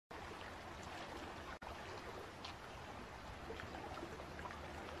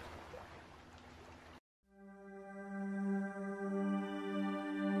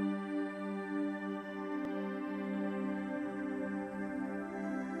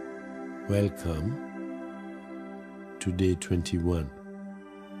Welcome to day 21.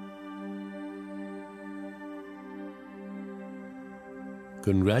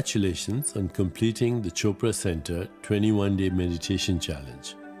 Congratulations on completing the Chopra Center 21-day meditation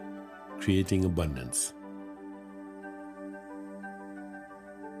challenge, Creating Abundance.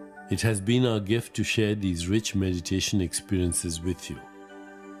 It has been our gift to share these rich meditation experiences with you.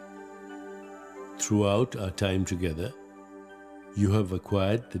 Throughout our time together, you have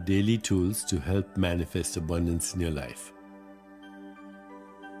acquired the daily tools to help manifest abundance in your life.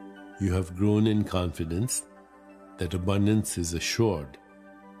 You have grown in confidence that abundance is assured,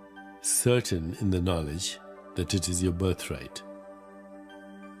 certain in the knowledge that it is your birthright.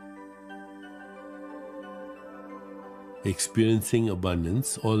 Experiencing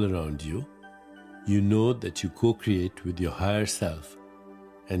abundance all around you, you know that you co-create with your higher self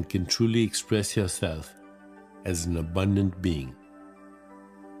and can truly express yourself as an abundant being.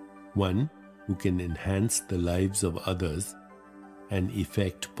 One who can enhance the lives of others and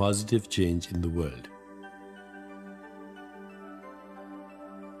effect positive change in the world.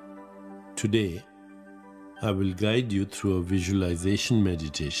 Today, I will guide you through a visualization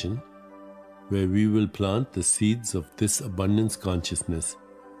meditation where we will plant the seeds of this abundance consciousness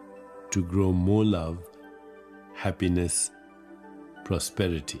to grow more love, happiness,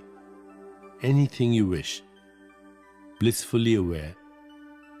 prosperity, anything you wish, blissfully aware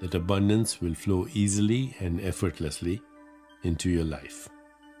that abundance will flow easily and effortlessly into your life.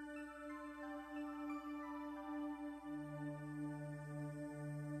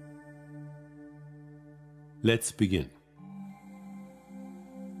 Let's begin.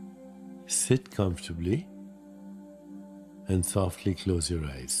 Sit comfortably and softly close your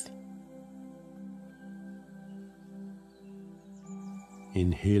eyes.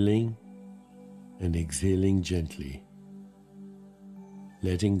 Inhaling and exhaling gently,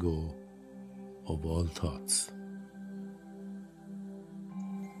 letting go of all thoughts.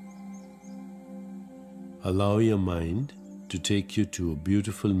 Allow your mind to take you to a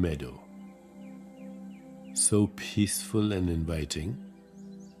beautiful meadow, so peaceful and inviting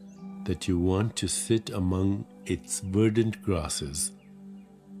that you want to sit among its verdant grasses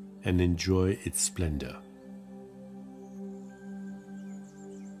and enjoy its splendor.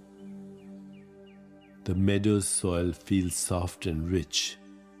 The meadow's soil feels soft and rich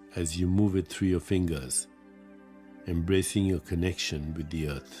as you move it through your fingers, embracing your connection with the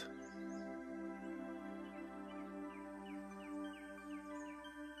earth.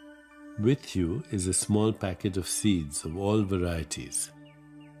 With you is a small packet of seeds of all varieties.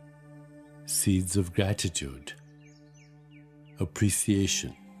 Seeds of gratitude,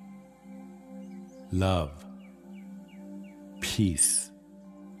 appreciation, love, peace,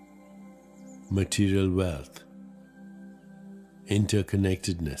 material wealth,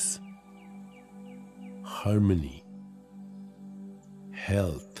 interconnectedness, harmony,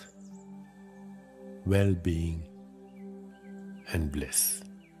 health, well-being, and bliss.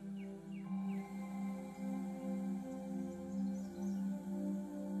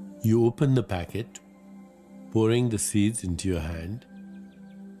 You open the packet, pouring the seeds into your hand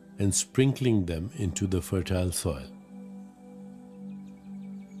and sprinkling them into the fertile soil.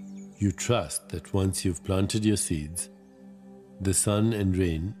 You trust that once you've planted your seeds, the sun and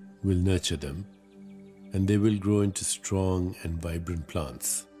rain will nurture them and they will grow into strong and vibrant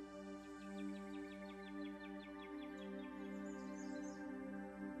plants.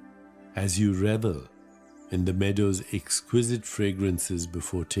 As you revel in the meadow's exquisite fragrances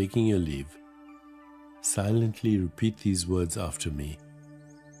before taking your leave, silently repeat these words after me,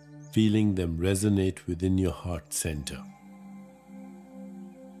 feeling them resonate within your heart center.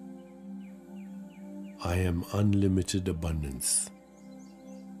 I am unlimited abundance.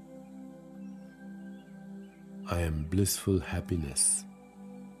 I am blissful happiness.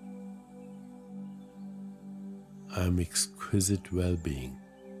 I am exquisite well-being.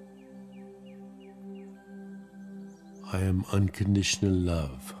 I am unconditional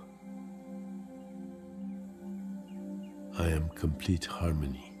love. I am complete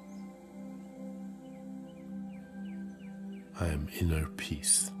harmony. I am inner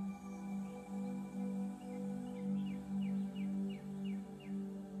peace.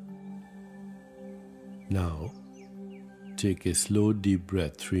 Now, take a slow deep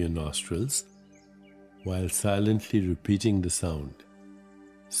breath through your nostrils while silently repeating the sound,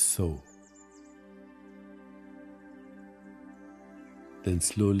 so. Then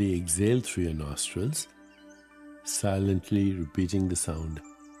slowly exhale through your nostrils, silently repeating the sound,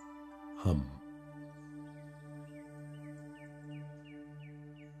 hum.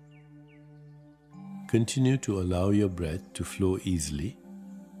 Continue to allow your breath to flow easily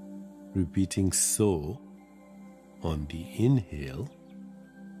repeating so on the inhale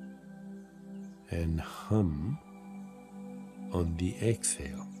and hum on the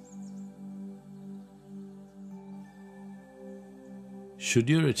exhale. Should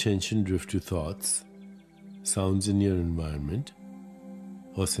your attention drift to thoughts, sounds in your environment,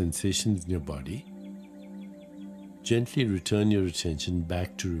 or sensations in your body, gently return your attention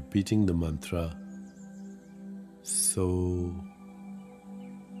back to repeating the mantra so,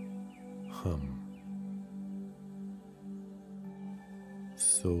 hum,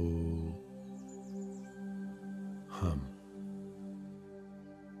 so, hum.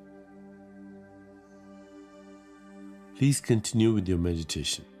 Please continue with your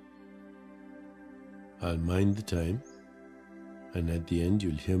meditation. I'll mind the time, and at the end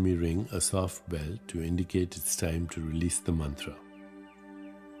you'll hear me ring a soft bell to indicate it's time to release the mantra.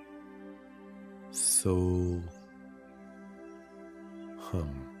 So,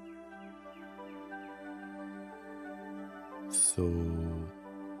 hum. So,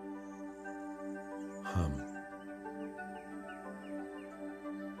 hum.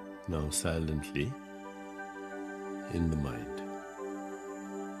 Now silently, in the mind.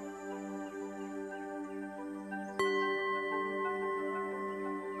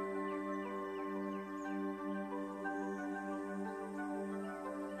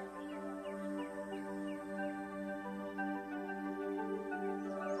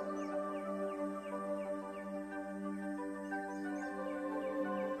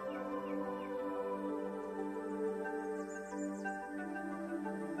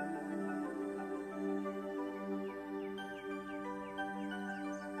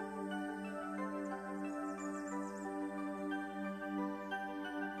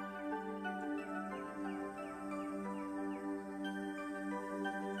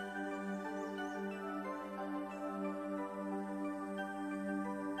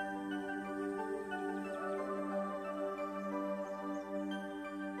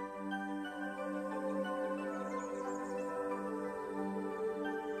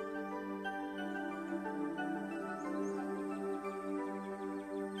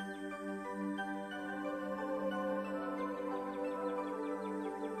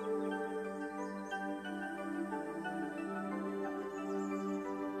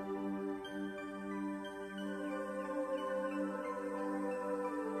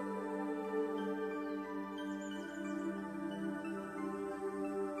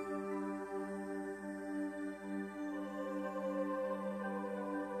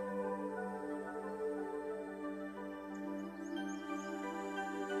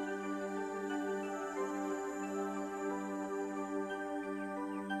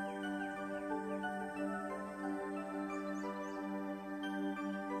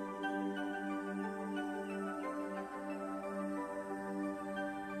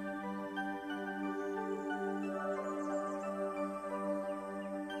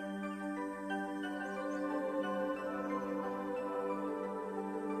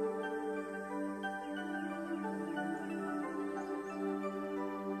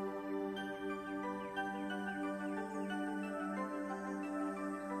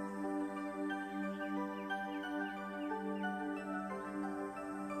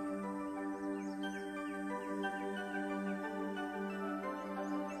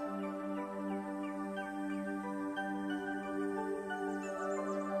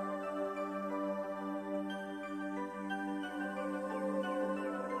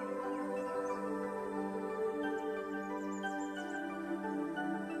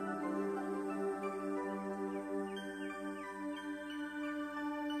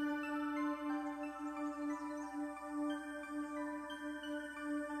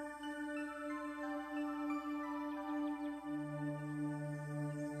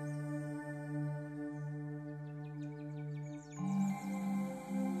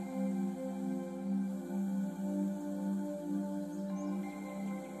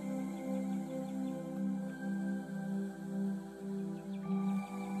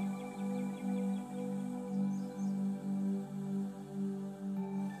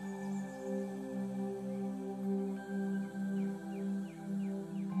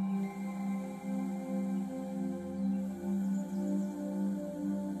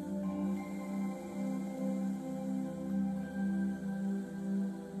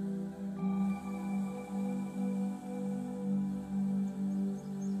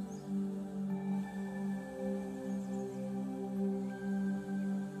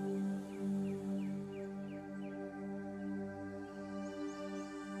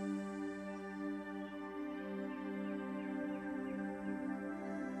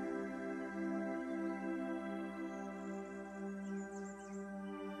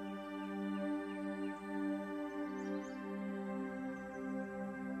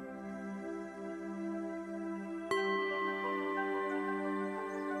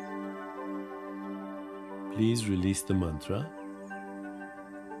 please release the mantra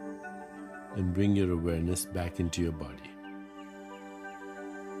and bring your awareness back into your body.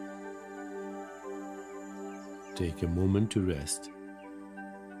 Take a moment to rest,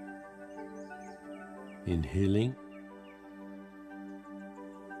 inhaling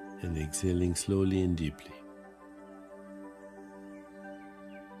and exhaling slowly and deeply.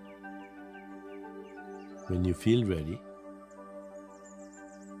 When you feel ready,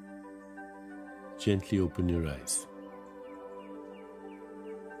 gently open your eyes.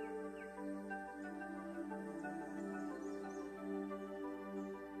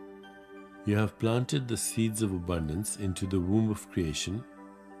 You have planted the seeds of abundance into the womb of creation,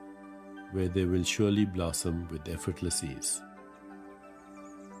 where they will surely blossom with effortless ease.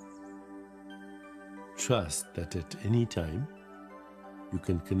 Trust that at any time you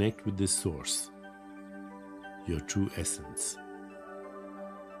can connect with this source, your true essence.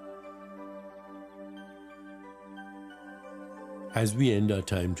 As we end our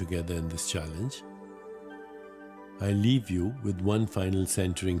time together in this challenge, I leave you with one final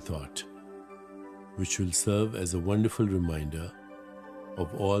centering thought, which will serve as a wonderful reminder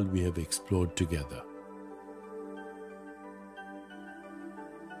of all we have explored together.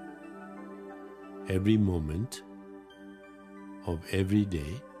 Every moment of every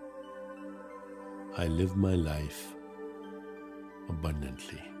day, I live my life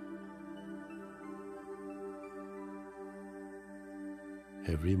abundantly.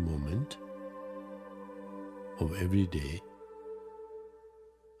 Every moment of every day,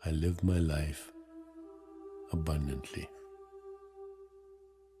 I live my life abundantly.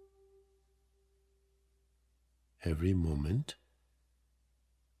 Every moment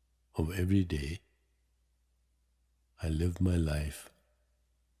of every day, I live my life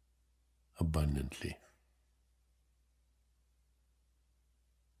abundantly.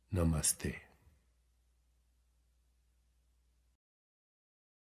 Namaste.